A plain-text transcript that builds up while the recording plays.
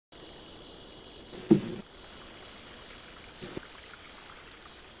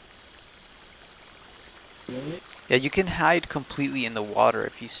Yeah, you can hide completely in the water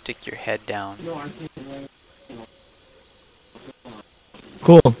if you stick your head down.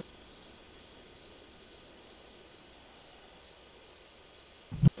 Cool.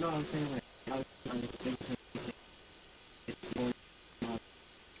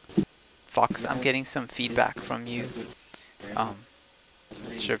 Fox, I'm getting some feedback from you. Not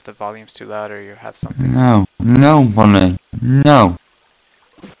sure if the volume's too loud or you have something. No, no, Bonnie. No.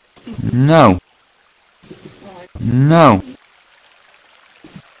 No. No.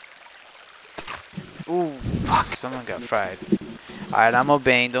 Ooh, fuck, someone got fried. Alright, I'm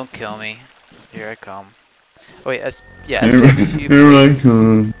obeying, don't kill me. Here I come. Oh wait, yeah, Here I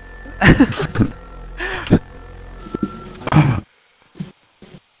come.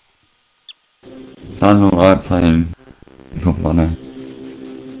 I don't like playing Good Bonnie.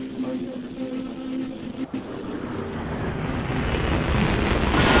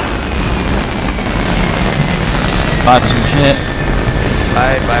 Bye some shit.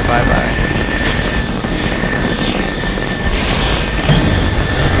 Bye, bye, bye, bye.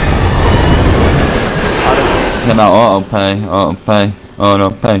 Can I auto pay, auto pay, auto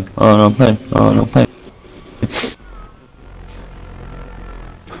pay, auto pay, auto pay.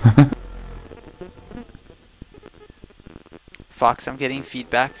 Fox, I'm getting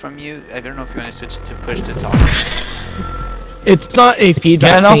feedback from you. I don't know if you want to switch to push to talk. It's not a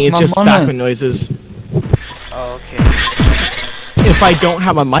feedback thing, it's just background noises. Oh, okay. If I don't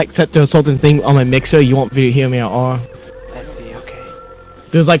have a mic set to a certain thing on my mixer, you won't be hear me at all. I see, okay.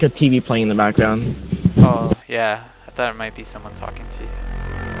 There's like a TV playing in the background. Oh, yeah. I thought it might be someone talking to you.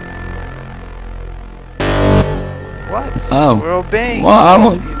 What? Oh. We're obeying. Well, I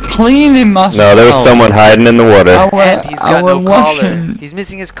was cleaning myself. No, there was someone hiding in the water. And he's got no collar. He's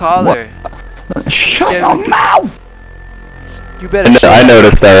missing his collar. Shut your mouth! You better. I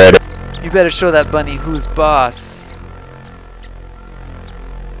noticed already. You better show that bunny who's boss.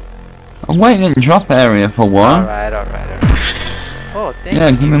 I'm waiting in the drop area for one. Alright, alright, alright. Oh, thank you.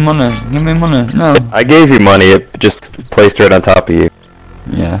 Yeah, give me money. Give me money. No. I gave you money. It just placed right on top of you.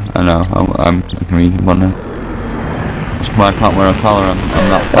 Yeah, I know. I'm agreed. Money. That's why I can't wear a collar. I'm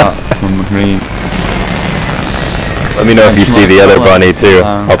not fat. I'm agreed. Let me know if you see the other bunny too.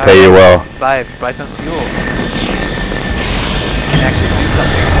 I'll pay you well. Buy some fuel. You can actually do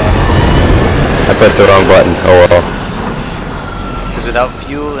something about it. I pressed the wrong button. Oh well. Because without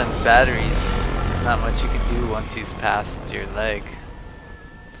fuel and batteries, there's not much you can do once he's past your leg.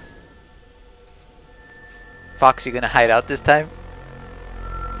 Fox, you gonna hide out this time?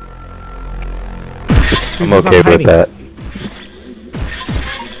 I'm okay with that.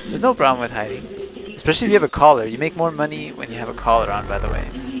 There's no problem with hiding. Especially if you have a collar. You make more money when you have a collar on, by the way,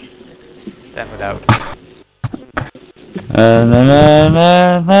 than without.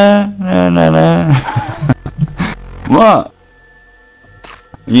 What?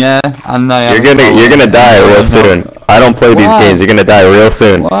 Yeah, I know. You're gonna die real soon. I don't play these games. You're gonna die real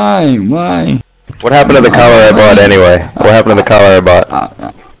soon. Why? Why? What happened to the collar I bought anyway? What happened to the collar I bought?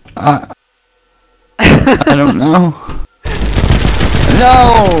 I don't know.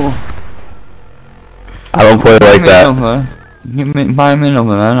 No! I don't play like that. Buy me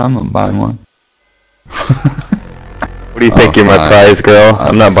another, man. I'm not buying one. What do you think? You're my prize girl?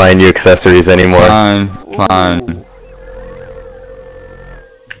 I'm not buying you accessories anymore. Fine, fine.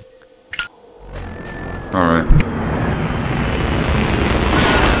 Alright.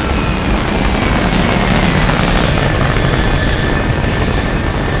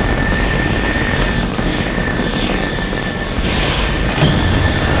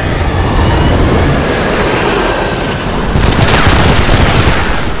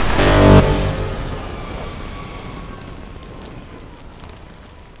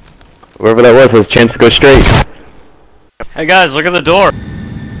 Whoever that was has a chance to go straight. Hey guys, look at the door.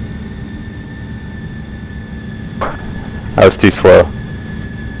 I was too slow.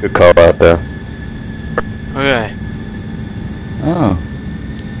 Good call out though. Okay. Oh.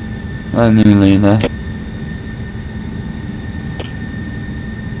 I knew leader.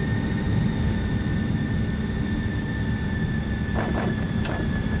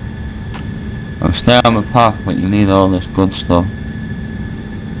 I'll stay on the path, but you need all this good stuff.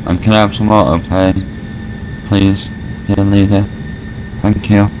 And can I have some auto pay? Please, dear leader. Thank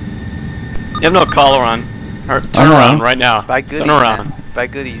you. You have no collar on. Turn around right now. Buy goodies, Turn around. man. Buy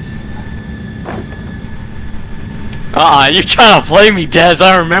goodies. You're trying to play me, Dez.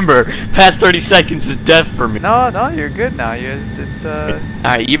 I remember. Past 30 seconds is death for me. No, you're good now.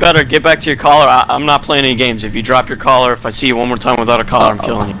 Alright, you better get back to your collar. I'm not playing any games. If you drop your collar, if I see you one more time without a collar, I'm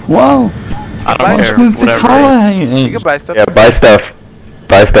killing you. Whoa! I don't care. Whatever. You can buy stuff. Yeah, buy stuff.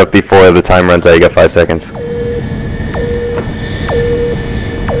 Buy stuff before the time runs out. You got 5 seconds.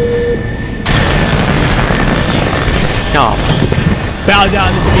 off. Bow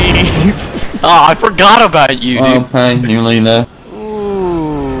down to me. Oh, I forgot about you, dude. Okay, new leader.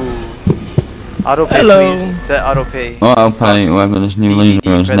 Ooh. Auto pay, Hello. please. Set auto pay. Okay, whoever this new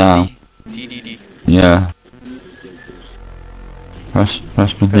leader is press now. D. Yeah. Press the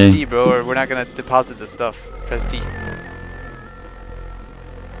Press D. D, bro, or we're not gonna deposit the stuff. Press D.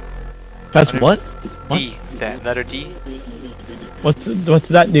 That's what? D. That letter D. What's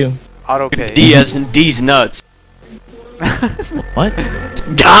that do? Auto pay. D as in D's nuts. What?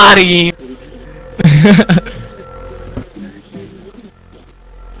 Got him!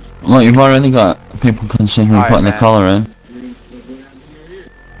 Look, you've already got people considering Alright, putting the man. collar in.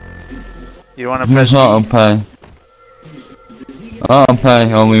 You wanna press Here's auto D? pay. Auto pay,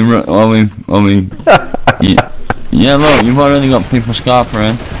 yeah, look, you've already got people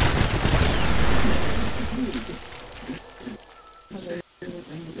scarpering.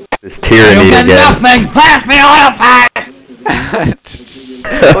 This tyranny again. Nothing! Pass me auto pay!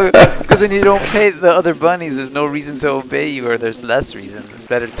 Because when you don't pay the other bunnies, there's no reason to obey you, or there's less reason. It's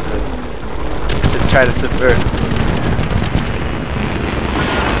better to try to subvert.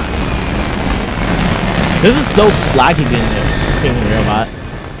 This is so laggy in there. Being a robot.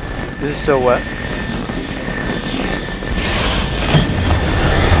 This is so what?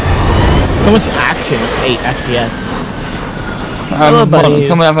 So much action. 8 FPS. Hello, buddies.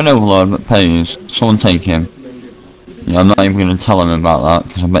 can we have an overlord that pays? Someone take him. Yeah, I'm not even gonna tell him about that,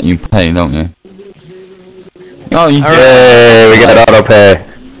 because I bet you pay, don't you? Oh, you Yay, we got auto pay.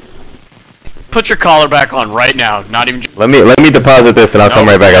 Put your collar back on right now. Not even. Let me deposit this and I'll come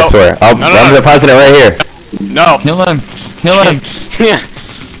right back, I swear. I'm depositing it right here. No. Kill him! Kill him!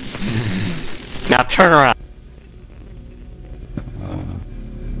 Now turn around.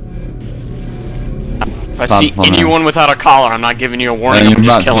 If I see anyone without a collar, I'm not giving you a warning. I'm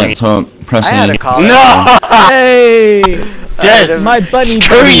just killing you. Press I had a E. collar. No! Hey! Des! My bunny.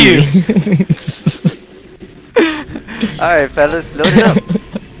 Screw you! Alright, fellas, load it up.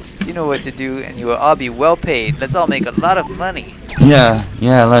 You know what to do, and you will all be well paid. Let's all make a lot of money. Yeah,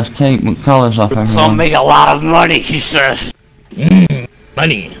 let's take the collars off everyone. So I'll make a lot of money, he says.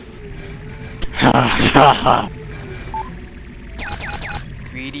 Money.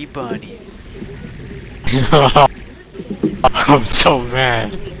 Greedy bunnies. I'm so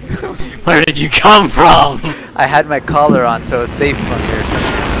mad. Where did you come from? I had my collar on, so it's safe from your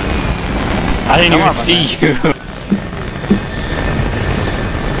sentries. I didn't Come even on, see man. you.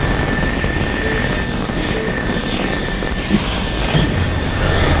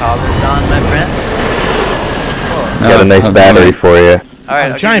 Collars on, my friends. Got a nice battery for you.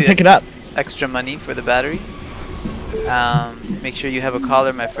 Alright, I'm trying to pick it up. Extra money for the battery. Make sure you have a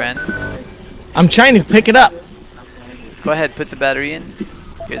collar, my friend. I'm trying to pick it up. Go ahead, put the battery in.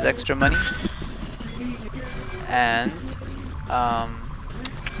 Here's extra money. And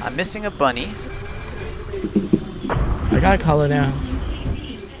I'm missing a bunny. I got a collar now.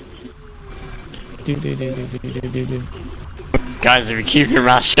 Guys, if you keep your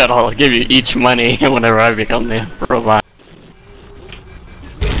mouth shut, I'll give you each money whenever I become the robot.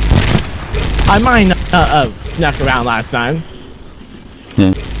 I might snuck around last time.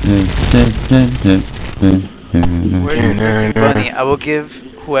 Where's the missing bunny? I will give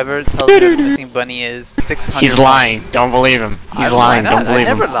whoever tells me the missing bunny is 600. He's lying. Don't believe him. He's lying. Don't believe I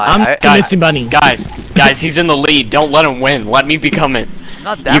never him. lie. I'm the Guys, missing bunny. Guys, he's in the lead. Don't let him win. Let me become it.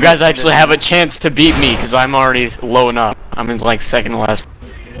 Not that You guys much actually have a chance to beat me because I'm already low enough. I'm in like second to last.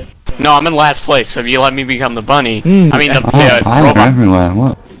 No, I'm in last place. So if you let me become the bunny, I mean the fire robot, everywhere,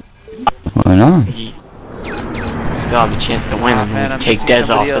 what's going on? you still have a chance to win. Aw, I'm man, gonna I'm take missing Dez off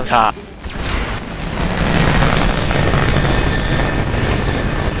somebody the else. top.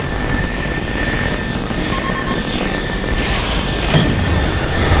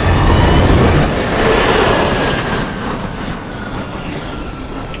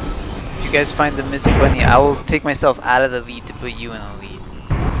 If you guys find the missing bunny, I will take myself out of the lead to put you in the lead.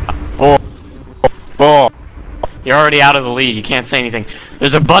 Bull. You're already out of the lead. You can't say anything.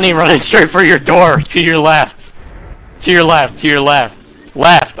 There's a bunny running straight for your door. To your left. To your left. To your left.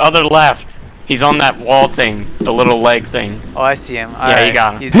 Left. Other left. He's on that wall thing. The little leg thing. Oh, I see him. Yeah, you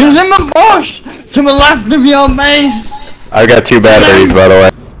got him. He's He's done. in the bush! To the left of your base! I got 2 batteries, by the way.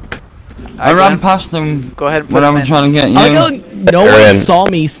 I ran past them Go ahead and put when I him was in. trying to get you. I know no They're one in. saw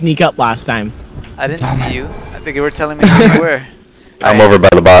me sneak up last time. I didn't see you. I think you were telling me where you were. I'm Alright. over by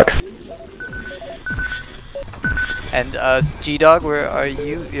the box. And G-Dog, where are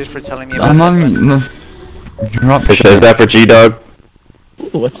you? You're for telling me about I'm that on bunny. the drop Is that for G-Dog?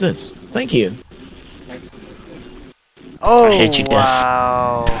 Ooh, what's this? Thank you. Oh, hate you, Des.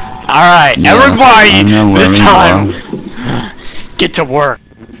 wow. Alright, Yeah, I everybody, know where this you time, are. Get to work.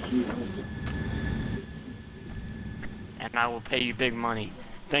 And I will pay you big money.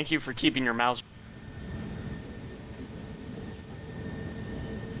 Thank you for keeping your mouth.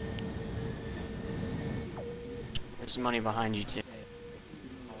 There's money behind you too.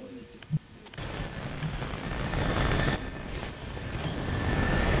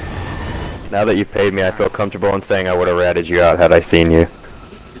 Now that you paid me, I feel comfortable in saying I would have ratted you out had I seen you.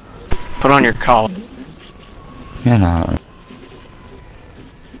 Put on your collar. Get out.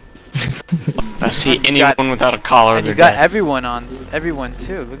 If I see anyone without a collar, And you they're got dead. everyone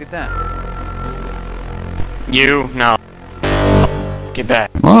too. Look at that. You, no. Get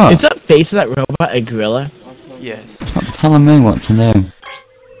back. What? Is that face of that robot a gorilla? Yes. Stop telling me what to do.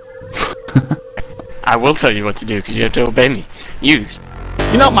 I will tell you what to do because you have to obey me. You.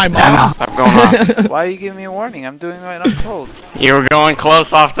 You're not my Damn it, boss. stop going on. Why are you giving me a warning? I'm doing what I'm told. You were going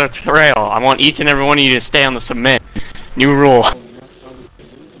close off the trail. I want each and every one of you to stay on the cement. New rule.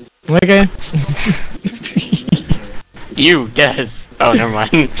 Okay. You, Des. Oh, never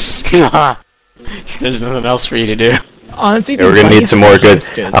mind. There's nothing else for you to do. Honestly, Yeah, we're gonna need some more good.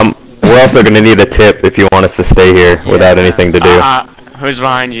 We're also gonna need a tip if you want us to stay here without anything to do. Who's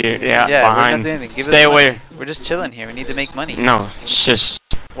behind you? Yeah, Yeah, we're not behind. doing anything. Give Stay us money. away. We're just chilling here. We need to make money. No, it's just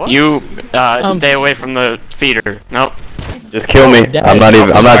What? you. Stay away from the feeder. Nope. Just kill me. I'm not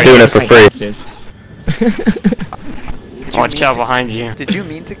doing it for free. Did you Watch mean out to- behind you. Did you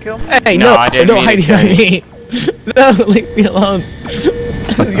mean to kill me? Hey, No, no, I didn't don't mean hide to kill behind me. No, leave me alone.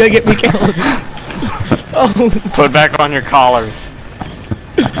 You're gonna get me killed. Oh, Put back on your collars.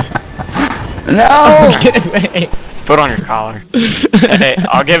 No! get away. Put on your collar. Hey,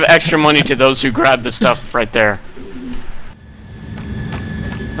 I'll give extra money to those who grab the stuff right there.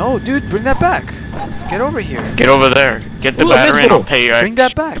 No, dude, bring that back. Get over here. Get over there. Get the Ooh, battery and I'll Mitchell. pay you Bring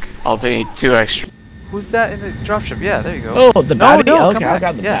that back. I'll pay you 2 extra. Who's that in the dropship? Yeah, there you go. Oh, the No, battery? no, Okay, come I back.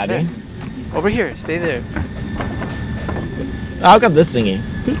 got the Yeah, battery. there. Over here. Stay there. I got this thingy.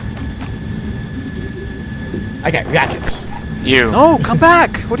 I got rockets. You. No, come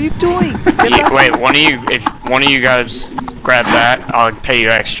back. What are you doing? Get back. Wait, if one of you guys grab that, I'll pay you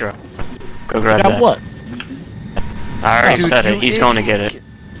extra. Go grab I got that. what? I already Dude, said it. you He's going to get idiot. it.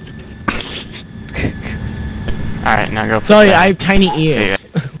 Alright, now go. put Sorry, that. I have tiny ears.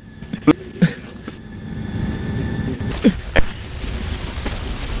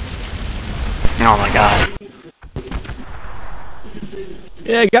 Oh my god.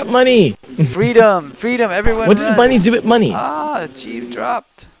 Yeah, I got money. Freedom, freedom, everyone What did run. the bunnies do with money? Ah, Jeep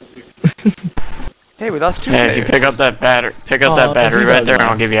dropped. Hey, we lost 2 Hey, players. if you pick up that battery, Oh, battery you right got there, and that.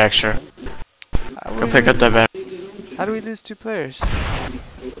 I'll give you extra. How Go we- pick up that battery. How do we lose 2 players?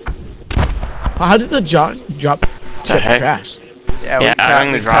 How did the drop ship heck? crash? Yeah, Yeah, I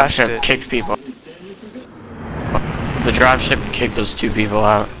think we the crashed dropship it. kicked people. The dropship kicked those 2 people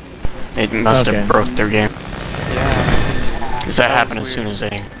out. It must Okay. have broke their game. Yeah. Because that That happened was as soon as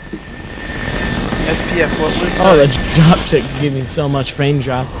they. SPF, Oh, the drop ship gave me so much frame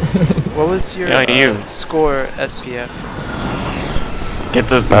drop. what was your Yeah, you. score, SPF? Get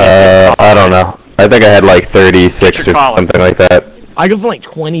the. I don't know. I think I had like 36 Get your or collar. something like that. I go from like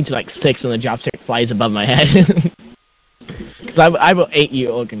 20 to like 6 when the drop ship flies above my head. Because I have an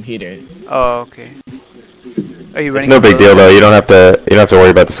 8-year-old computer. Oh, okay. Are you It's running? no a big deal build? though. You don't have to worry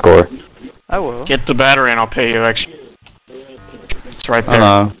about the score. I will. Get the battery and I'll pay you extra. It's right there.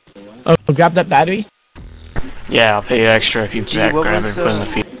 Hello. Oh, grab that battery? Yeah, I'll pay you extra if you Gee, grab what it and was, put it in the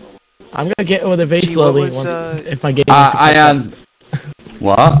feed. I'm gonna get over the very Gee, what slowly was, once, if my game I had...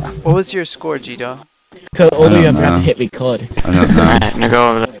 What? What was your score, G-Dog? Because only I you don't have to know. hit record. I don't know. Alright, now go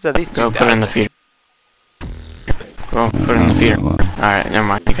over there. It's at least Go put it in the 2,000. feeder. Go put it in the feeder. Alright, never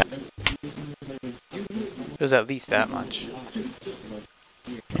mind. You got It was at least that much.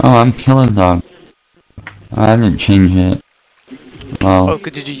 Oh, I'm killing dog. I didn't change it. Oh, Well,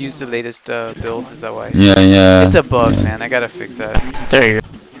 did you use the latest build? Is that why? yeah. It's a bug, yeah. man. I gotta fix that. There you go.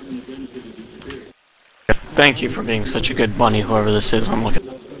 Thank you for being such a good bunny, whoever this is. I'm looking.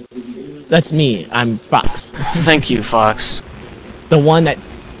 That's me. I'm Fox. Thank you, Fox. The one that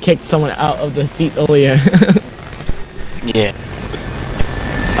kicked someone out of the seat earlier. Yeah.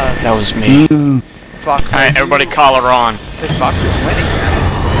 That was me. You... Fox. Alright, everybody collar on. This Fox is winning,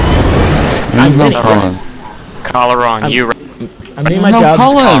 man. I'm no winning. colors. Collar on. I'm- You I'm doing my No job.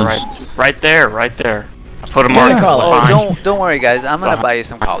 colors. collar right there, right there. I put them Yeah. on. Collar. Oh, behind. don't worry, guys. I'm gonna Behind. buy you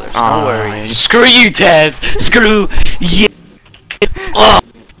some collars. No Aw, worries. Screw you, Taz. Screw you. Oh.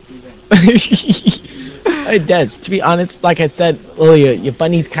 It does. To be honest, like I said earlier, your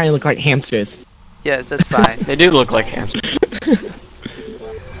bunnies kind of look like hamsters. Yes, that's fine. They do look like hamsters.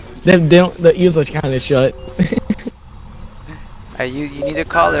 They don't. The ears are kind of short. Alright, you need a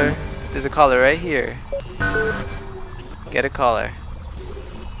collar. There's a collar right here. Get a collar.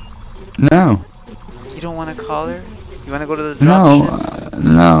 No. You don't want a collar? You want to go to the drop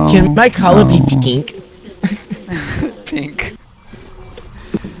No. No. Can my collar be no. pink? ship? Pink.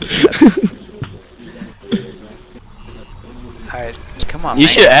 Alright, come on. You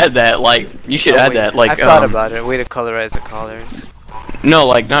man. should add that, like, you should add wait, that, like, I've thought about it. Way to colorize the collars. no,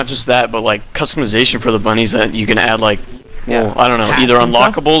 like, not just that, but, like, customization for the bunnies that you can add, like, well, Yeah. I don't know, Hats either and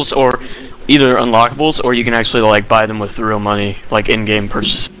stuff? unlockables, or you can actually, like, buy them with real money, like, in-game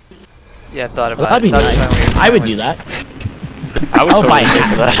purchase. Yeah, I've thought about That'd be it. That's nice. why we were I would playing do that. I would I'll buy totally a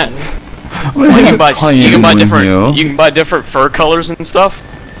pay for hat. that. You can buy different, You. you can buy different fur colors and stuff.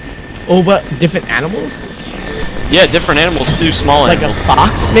 Oh, but different animals? Yeah, different animals too, small Like a animals.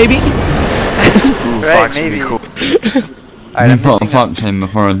 fox, maybe? Ooh, Right, fox would be maybe. cool. Alright, You I'm put a missing fox in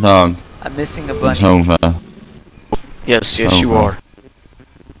before a dog. I'm missing a It's bunny. over. Yes, yes, you Okay. are.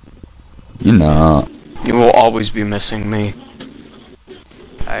 You're not. You will always be missing me.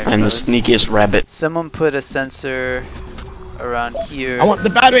 Alright, I'm the fellas. sneakiest rabbit. Someone put a sensor around here. I want the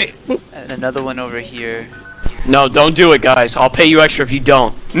battery! And another one over here. No, don't do it, guys. I'll pay you extra if you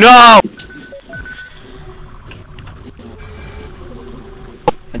don't. No!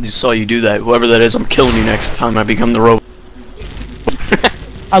 I just saw you do that. Whoever that is, I'm killing you next time I become the robot.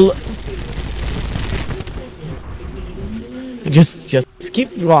 Just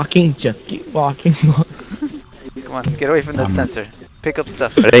keep walking, just keep walking. Come on, get away from that sensor. Pick up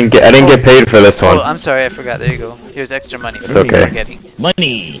stuff. I didn't get paid for this Oh, one. I'm sorry, I forgot. There you go. Here's extra money. It's okay. We're getting.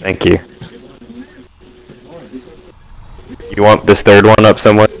 Money! Thank you. You want this third one up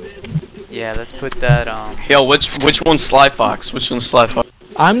somewhere? Yeah, let's put that Yo, which one's Sly Fox? Which one's Sly Fox?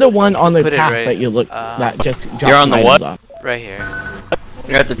 I'm the one on the Put it path right, that you look that just dropped on the items what? off. right here.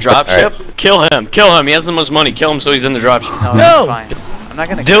 You're at the dropship? Alright. Kill him. Kill him. He has the most money. Kill him so he's in the dropship. No, No! that's fine. I'm not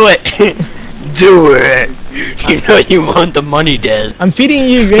gonna. Do it! Do it! You know you want the money, Des. I'm feeding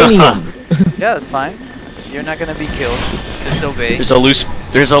you uranium. Yeah, that's fine. You're not gonna be killed. Just obey.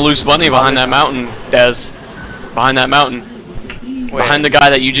 There's a loose bunny behind that mountain, Des. Behind that mountain. Where? Behind the guy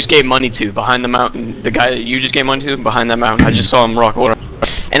that you just gave money to. Behind the mountain. The guy that you just gave money to. Behind that mountain. I just saw him rock over.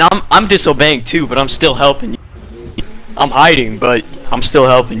 And I'm disobeying too, but I'm still helping you. I'm hiding, but I'm still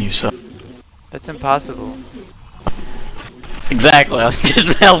helping you. So That's impossible. exactly. I'm just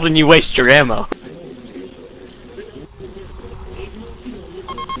helping you waste your ammo.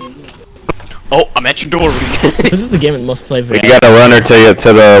 Oh, I'm at your door. This is the game with most slavery. You got a runner to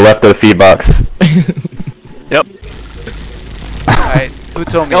the left of the feed box. Yep. Alright, who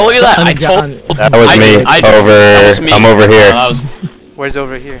told me? Oh, look at that. I Underground. told. That was me. That was me. I'm over here. That was- Where's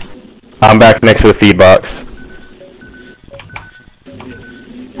over here? I'm back next to the feed box.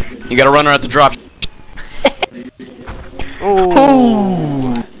 You got a runner at the drop.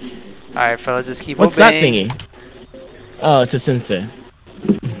 Oh. Alright, fellas, just keep What's that obeying. thingy? Oh, it's a sensor.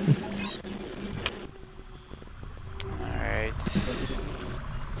 Alright.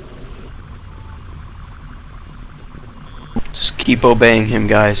 Just keep obeying him,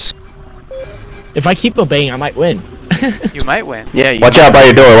 guys. If I keep obeying, I might win. You might win. Yeah. You Watch out by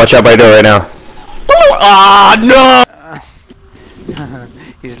your door. Watch out by your door right now. Ah, no!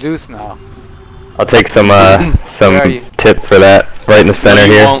 He's loose now. I'll take some Where are you? tip for that. Right in the center No,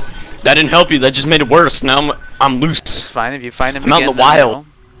 you here. won't. That didn't help you. That just made it worse. Now I'm It's loose. fine if you find him I'm out in again. the let me wild.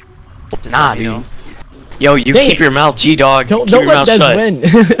 know. Just Nah, let me dude. know. Yo, you Dang keep it. your mouth, G-Dog. Don't Keep your let mouth Des shut.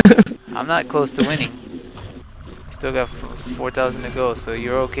 win. I'm not close to winning. Still got 4,000 to go, so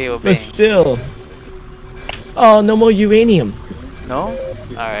you're okay But obeying. still. Oh, no more uranium. No?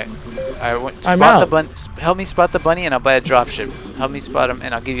 Alright. Alright, I'm spot the out. bun. Help me spot the bunny and I'll buy a dropship. Help me spot him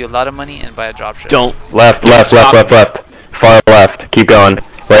and I'll give you a lot of money and buy a dropship. Don't. Left. Stop. Far left. Keep going.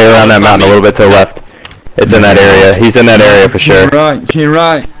 Right around that it's on mountain, a me. little bit to the left. It's in that area. He's in that area for To sure. your right. To your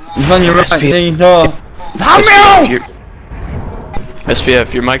right. He's on your right. SPF. Near your door.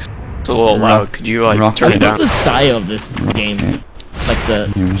 SPF, your mic's a little loud. Could you, like, Rock. turn I it love down? the style of this game. It's like the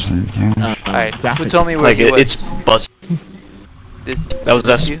Alright, who graphics. told me where Like, he was? it's buzz. This, That was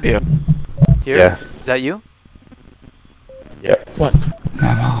this you? SPF. Here? Yeah. Is that you? Yep. What?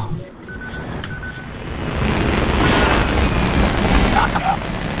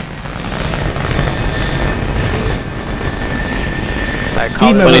 Alright, Feed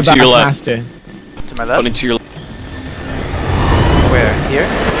call my Bunny it to your left. master. to my Running left. to your Where? Here?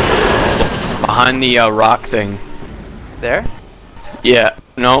 behind the rock thing. There? Yeah.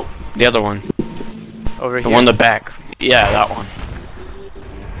 No, the other one. Over The here? one in the back. Yeah, that one.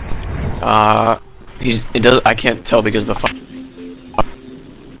 It does. I can't tell because the.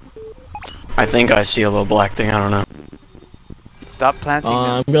 I think I see a little black thing. I don't know. Stop planting them.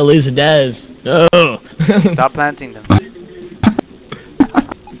 I'm gonna lose a Dez. No. Stop planting them.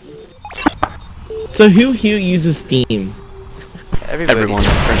 So who here uses Steam? Everybody. Everyone,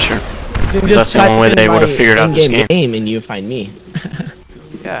 for sure. Then Because that's just the only type way in they would have my figured out this in-game game. and you find me.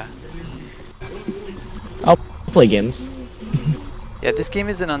 Yeah. I'll play games. Yeah, this game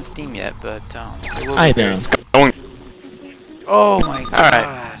isn't on Steam yet, but it will be I very know. soon. Going. Oh my god.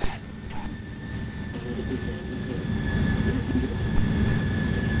 Alright.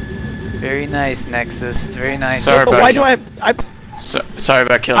 Very nice, Nexus. It's very nice. Sorry But about why you. do I Sorry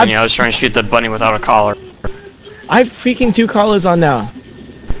about killing you. I was trying to shoot the bunny without a collar. I have freaking 2 collars on now.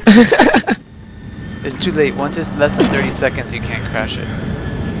 It's too late. Once it's less than 30 seconds, you can't crash it.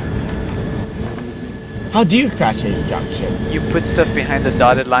 How do you crash a drop ship? You put stuff behind the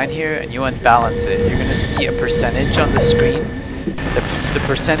dotted line here, and you unbalance it. You're gonna see a percentage on the screen. The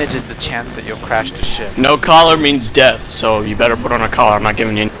percentage is the chance that you'll crash the ship. No collar means death, so you better put on a collar. I'm not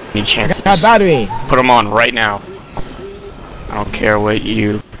giving you any chances. Got battery. Put them on right now. I don't care what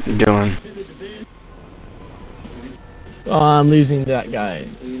you're doing. Oh, I'm losing that guy.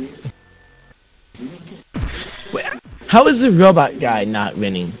 Wait, how is the robot guy not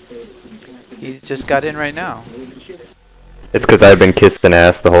winning? He's just got in right now. It's because I've been kissing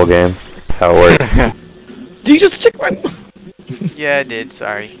ass the whole game. That's how it works. Do you just check my... Yeah, I did.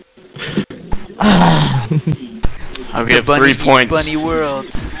 Sorry. Ah. I'll It's a give bunny 3 points. Bunny world.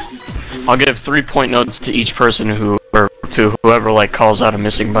 I'll give 3-point notes to each person or to whoever like calls out a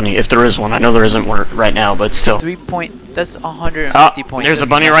missing bunny, if there is one. I know there isn't one right now, but still. 3 point. That's 150 Ah, points. there's a That's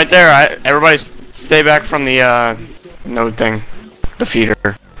bunny nothing. right there. Everybody stay back from the node thing. The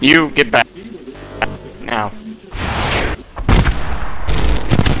feeder. You get back. Now.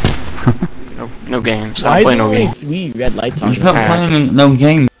 No games. I Why don't is play there no only games. 3 red lights on? He's not playing no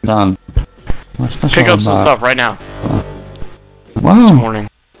game, Dan. What's this Pick all up some about? stuff right now. This Wow. morning.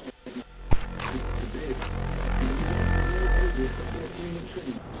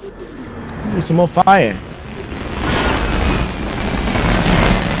 Ooh, some more fire.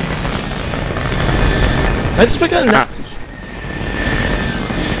 I just pick up that.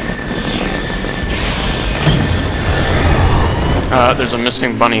 There's a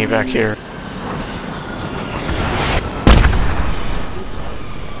missing bunny back here.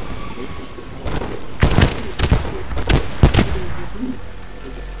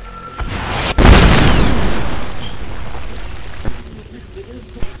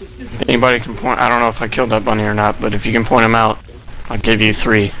 Anybody can point. I don't know if I killed that bunny or not, but if you can point him out, I'll give you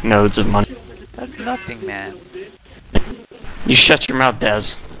 3 nodes of money. That's nothing, man. You shut your mouth,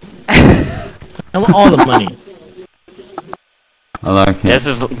 Dez. I want all the money. I like it.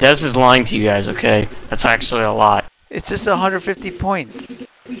 Dez is lying to you guys, okay? That's actually a lot. It's just 150 points.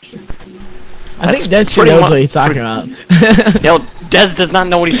 I That's think Des should pretty knows mu- what he's talking about. Yo, Dez does not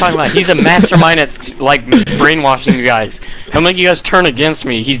know what he's talking about. He's a mastermind at like brainwashing you guys. He'll make you guys turn against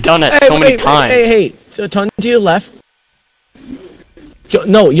me. He's done it so many times. Hey. So turn to your left.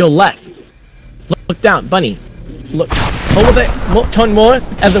 No, your left. Look down, bunny. Look. Over there. More, turn more.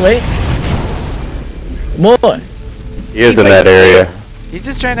 Other way. More. He is in that area. He's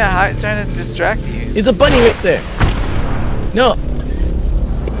just trying to distract you. It's a bunny right there. No.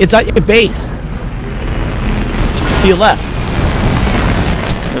 It's at your base. To your left.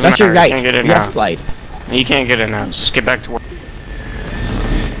 Doesn't That's your matter, right. You can't get in Left now. slide. You can't get in now. Just get back to work.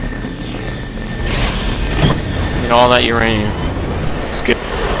 Get all that uranium. It's good.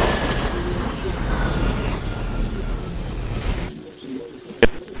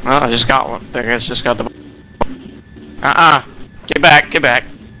 Well, I just got one. I guess just got the. Get back. Get back.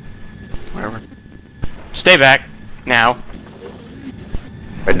 Whatever. Stay back. Now.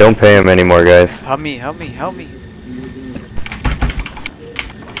 Right, don't pay him anymore, guys. Help me, help me, help me.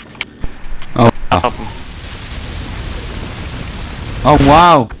 Help him. Oh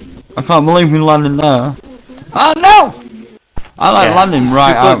wow! I can't believe we landed there. Oh no! I like Yeah, landing He's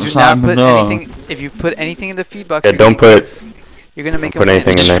right too close. Do outside not the put door. anything. If you put anything in the feed box, Yeah, you're don't gonna- put You're gonna make him put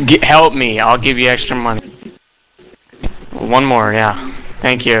anything in win. there. Help me. I'll give you extra money. One more, yeah.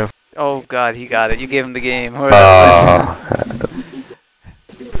 Thank you. Oh god, he got it. You gave him the game.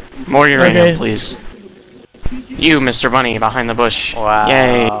 More uranium, Okay. please. You, Mr. Bunny, behind the bush. Wow.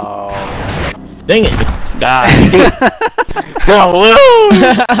 Yay. Dang it. Die. Oh, woo!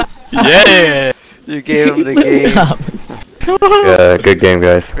 Yeah. You gave him the game. Yeah, good game,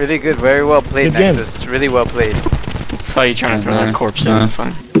 guys. Really good. Very well played, Good game. Nexus. Really well played. Saw you trying to throw that corpse in. Yeah. It's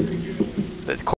fine. The